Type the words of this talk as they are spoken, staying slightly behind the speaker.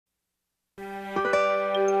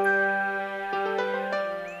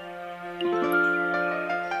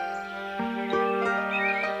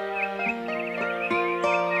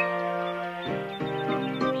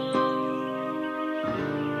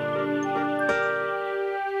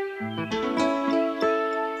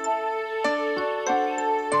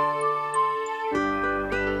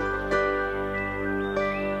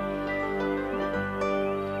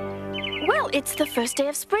it's the first day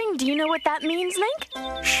of spring. Do you know what that means, Link?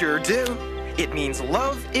 Sure do. It means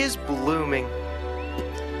love is blooming.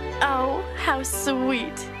 Oh, how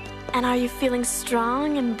sweet. And are you feeling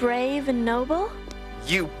strong and brave and noble?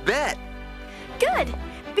 You bet. Good,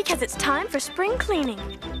 because it's time for spring cleaning.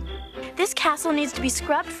 This castle needs to be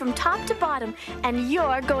scrubbed from top to bottom, and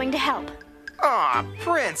you're going to help. Aw,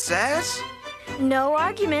 Princess. No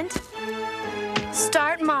argument.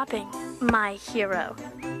 Start mopping, my hero.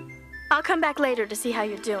 I'll come back later to see how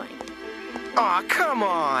you're doing. Aw, come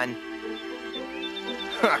on.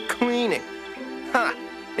 Cleaning. Huh.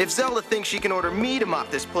 If Zelda thinks she can order me to mop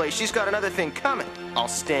this place, she's got another thing coming. I'll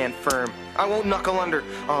stand firm. I won't knuckle under.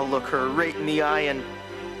 I'll look her right in the eye and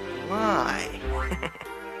lie.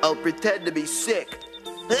 I'll pretend to be sick.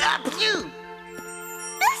 Achoo!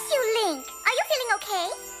 Bless you, Link. Are you feeling okay?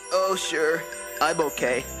 Oh, sure. I'm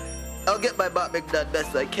okay. I'll get my mopping done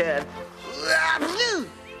best I can. Achoo!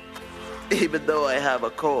 Even though I have a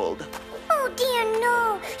cold. Oh, dear,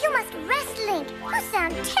 no. You must rest, Link. You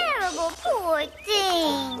sound terrible, poor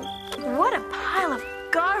thing. What a pile of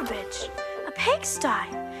garbage. A pigsty.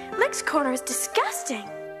 Link's corner is disgusting.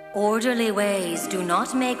 Orderly ways do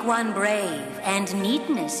not make one brave, and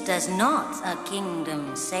neatness does not a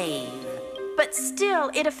kingdom save. But still,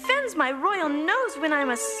 it offends my royal nose when I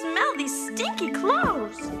must smell these stinky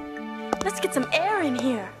clothes. Let's get some air in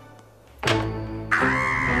here.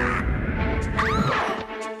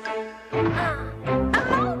 A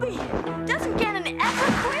Moby! Doesn't get an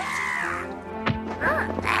ever quit?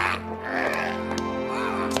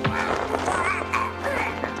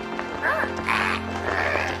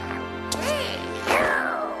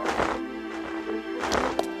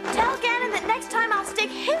 Tell Ganon that next time I'll stick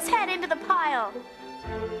his head into the pile.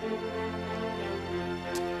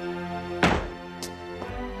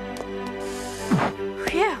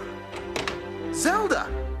 Phew. Zelda!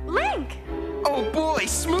 Link! Oh boy,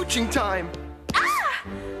 smooching time! Ah!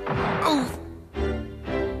 Oof!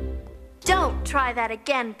 Don't try that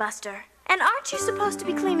again, Buster. And aren't you supposed to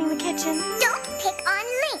be cleaning the kitchen? Don't pick on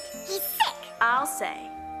Link. He's sick. I'll say.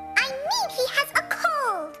 I mean, he has a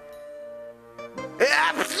cold.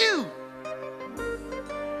 Achoo!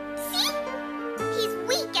 See? He's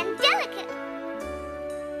weak and delicate.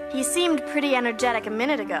 He seemed pretty energetic a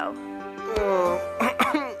minute ago.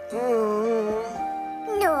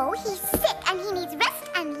 No, he's sick and he needs rest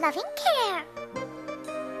and loving care.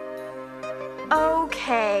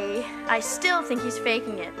 Okay, I still think he's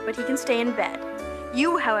faking it, but he can stay in bed.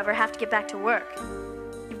 You, however, have to get back to work.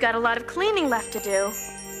 You've got a lot of cleaning left to do.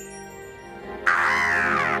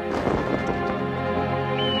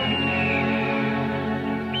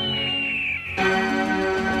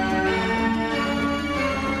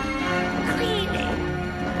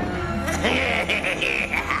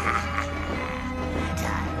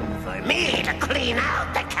 Time for me to clean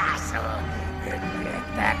out the castle and get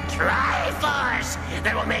that Triforce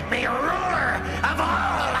that will make me ruler of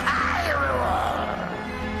all Hyrule.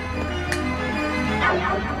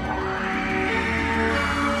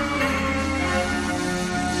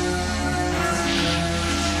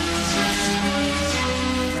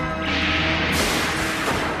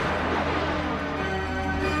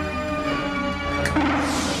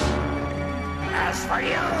 As for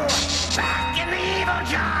you, back in the evil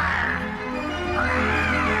jar!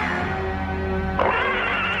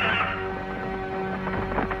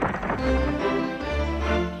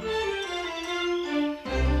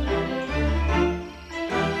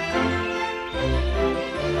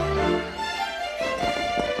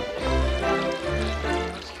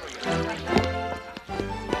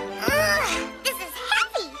 This is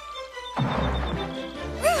heavy.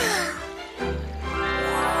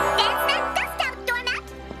 Dance that dust out, doormat.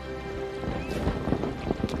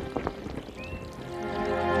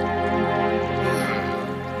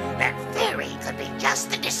 That theory could be just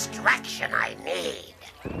the distraction I need.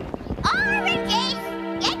 Oranges!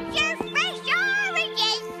 Get your fresh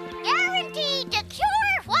oranges! Guaranteed to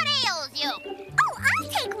cure what ails you. Oh, I'll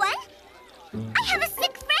take one. I have a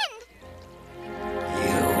sick friend.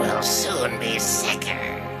 You will soon be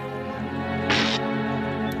sicker.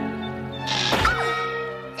 Oh,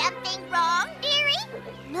 something wrong, dearie?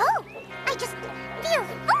 No, I just feel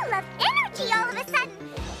full of energy all of a sudden.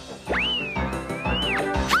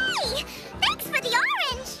 Hey! Thanks for the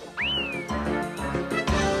orange!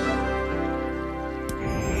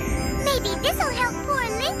 Maybe this'll help poor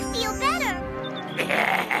Link feel better.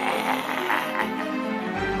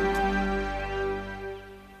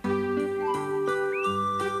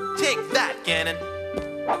 Take that, Ganon.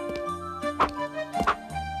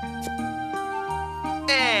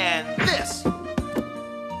 And this.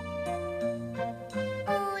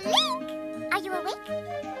 Oh, Link,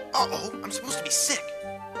 sick.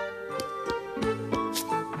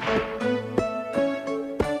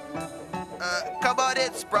 Come on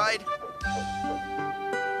in, Sprite.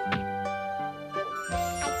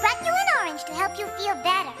 I brought you an orange to help you feel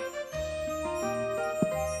better.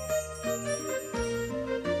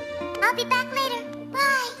 I'll be back later.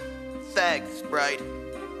 Bye. Thanks, Sprite.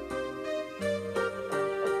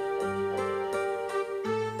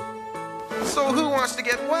 So who wants to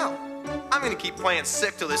get well? I'm gonna keep playing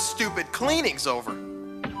sick till this stupid cleaning's over.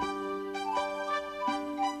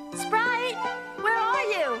 Sprite, where are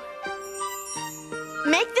you?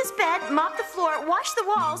 Make this bed, mop the floor, wash the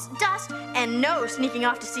walls, dust, and no sneaking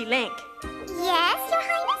off to see Link. Yes, Your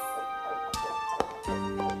Highness?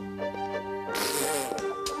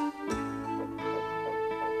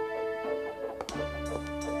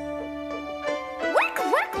 Work,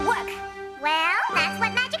 work, work. Well, that's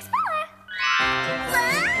what magic's for.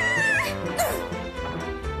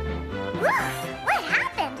 What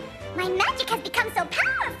happened? My magic has become so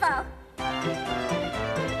powerful.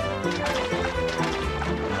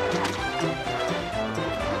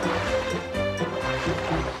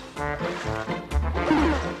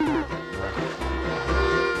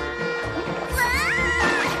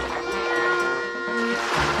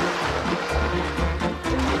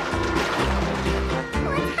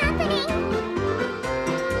 What's happening?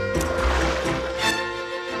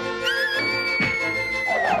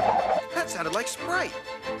 That sounded like Sprite.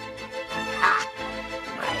 Ah,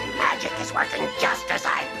 my magic is working just as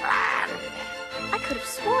I planned. I could have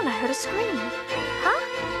sworn I heard a scream. Huh?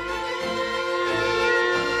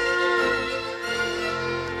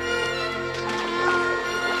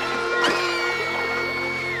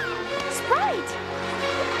 Sprite!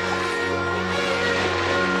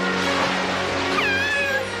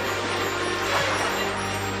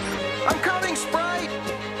 I'm coming, Sprite!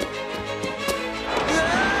 No!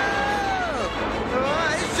 I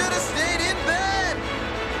should have stayed in bed!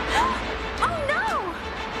 Oh no!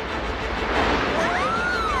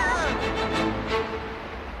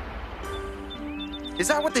 Is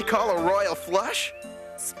that what they call a royal flush?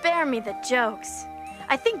 Spare me the jokes.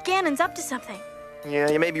 I think Ganon's up to something. Yeah,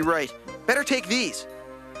 you may be right. Better take these.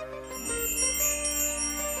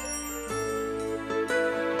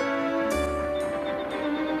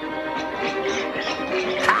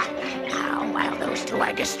 Ha! Now, while those two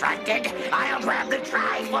are distracted, I'll grab the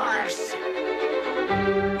Triforce.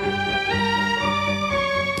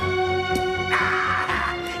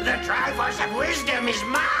 Ah, the Triforce of Wisdom is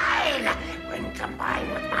mine! When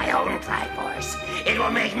combined with my own Triforce, it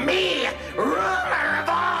will make me ruler of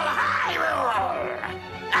all Hyrule!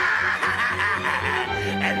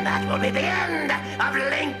 And that will be the end of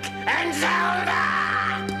Link and Zelda!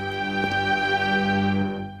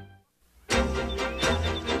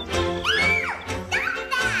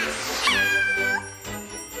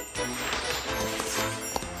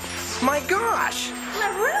 My gosh!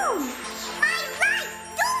 Laroon! My life!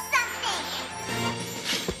 Do something!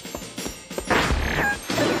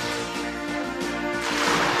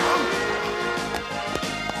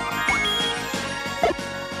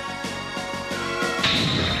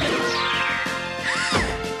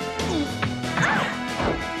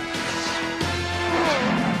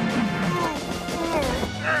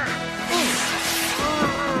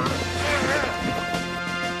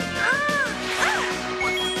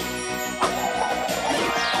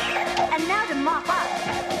 And now to mop up.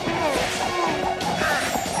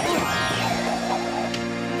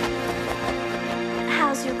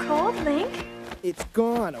 How's your cold, Link? It's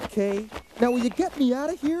gone, okay? Now will you get me out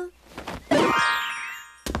of here?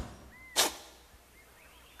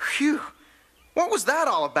 Phew! What was that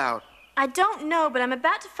all about? I don't know, but I'm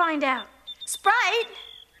about to find out. Sprite!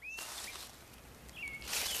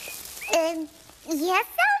 Yes,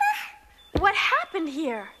 Zelda? What happened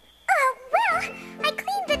here? Well, I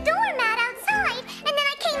cleaned the doormat outside, and then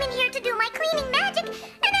I came in here to do my cleaning magic,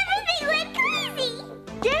 and everything went crazy!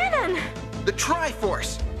 Ganon! The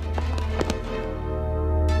Triforce!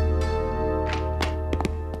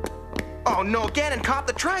 Oh no, Ganon caught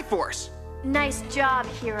the Triforce! Nice job,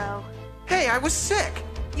 hero. Hey, I was sick!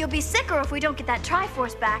 You'll be sicker if we don't get that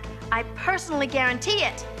Triforce back. I personally guarantee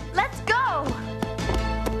it. Let's go!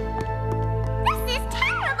 This is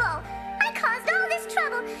terrible! I caused all this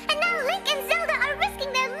trouble, and now Link and Zelda are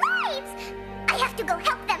risking their lives! I have to go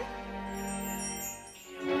help them!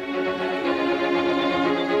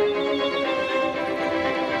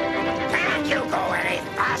 Can't you go any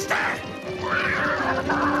faster?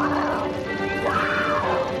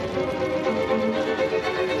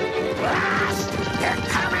 Blast! They're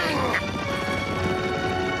coming!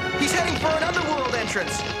 He's heading for an underworld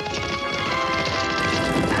entrance!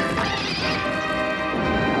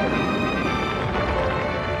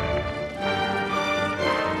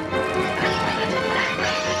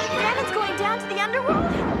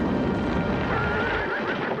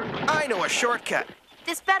 shortcut.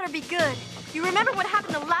 This better be good. You remember what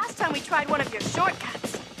happened the last time we tried one of your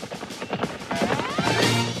shortcuts?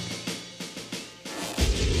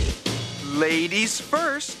 Ladies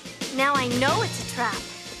first. Now I know it's a trap.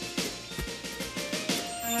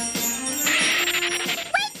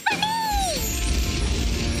 Wait for me!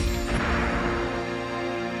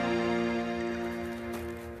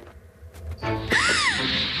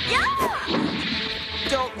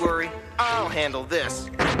 Don't worry, I'll handle this.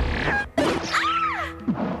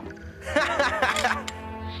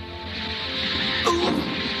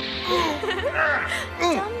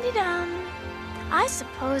 Dum-de-dum. I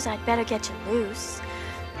suppose I'd better get you loose.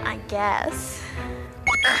 I guess.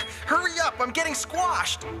 Hurry up, I'm getting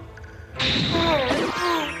squashed. Link!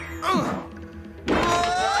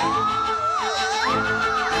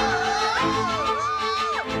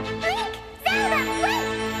 Zelda,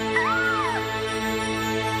 wait!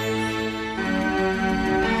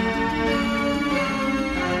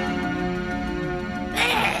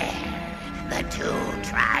 There! The two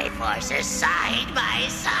Triforces side by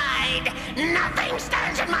side. Nothing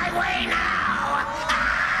stands in my way now!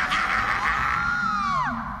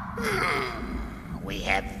 We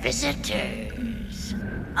have visitors.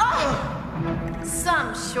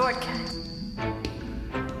 Some shortcut.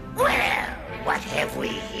 Well, what have we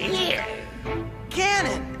here?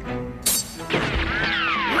 Ganon!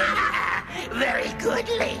 Very good,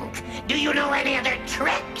 Link. Do you know any other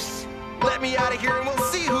tricks? Let me out of here and we'll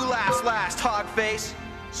see who laughs last, Hogface.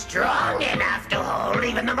 Strong enough to hold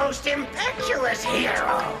even the most impetuous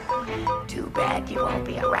hero. Too bad you won't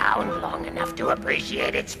be around long enough to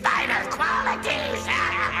appreciate its finer qualities.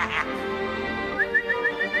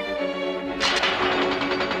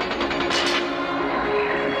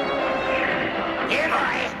 Here,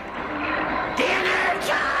 boy. Dinner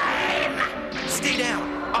time! Stay down,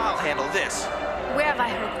 I'll handle this. Where have I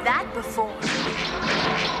heard that before?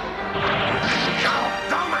 No,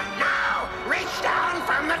 Goma, now! Reach down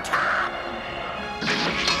from the top!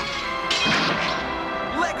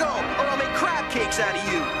 Let go, or I'll make crab cakes out of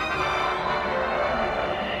you.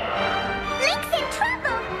 Link's in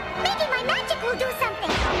trouble! Maybe my magic will do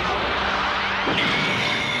something!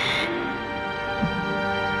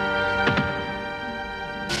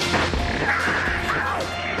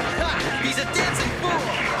 Ha! He's a dancing fool!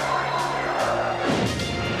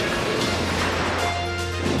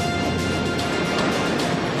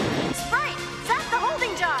 Sprite, zap the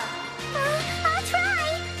holding jar. I'll try!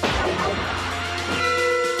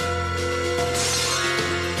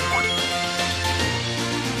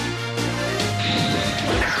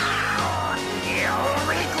 You'll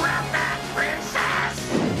regret that, princess!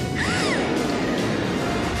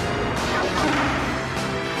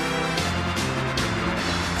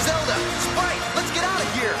 Zelda, Sprite, let's get out of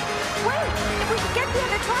here. Wait, if we could get the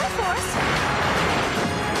other Triforce.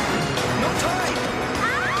 No time.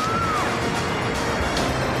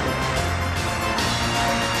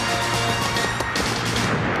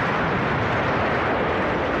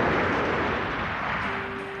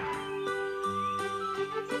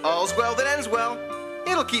 All's well that ends well.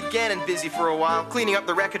 It'll keep Ganon busy for a while, cleaning up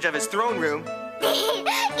the wreckage of his throne room.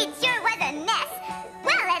 It sure was a mess.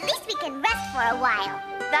 Well, at least we can rest for a while.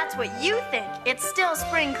 That's what you think. It's still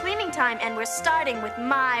spring cleaning time, and we're starting with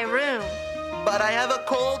my room. But I have a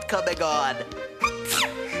cold coming on.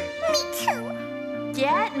 Me too.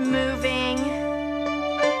 Get moving.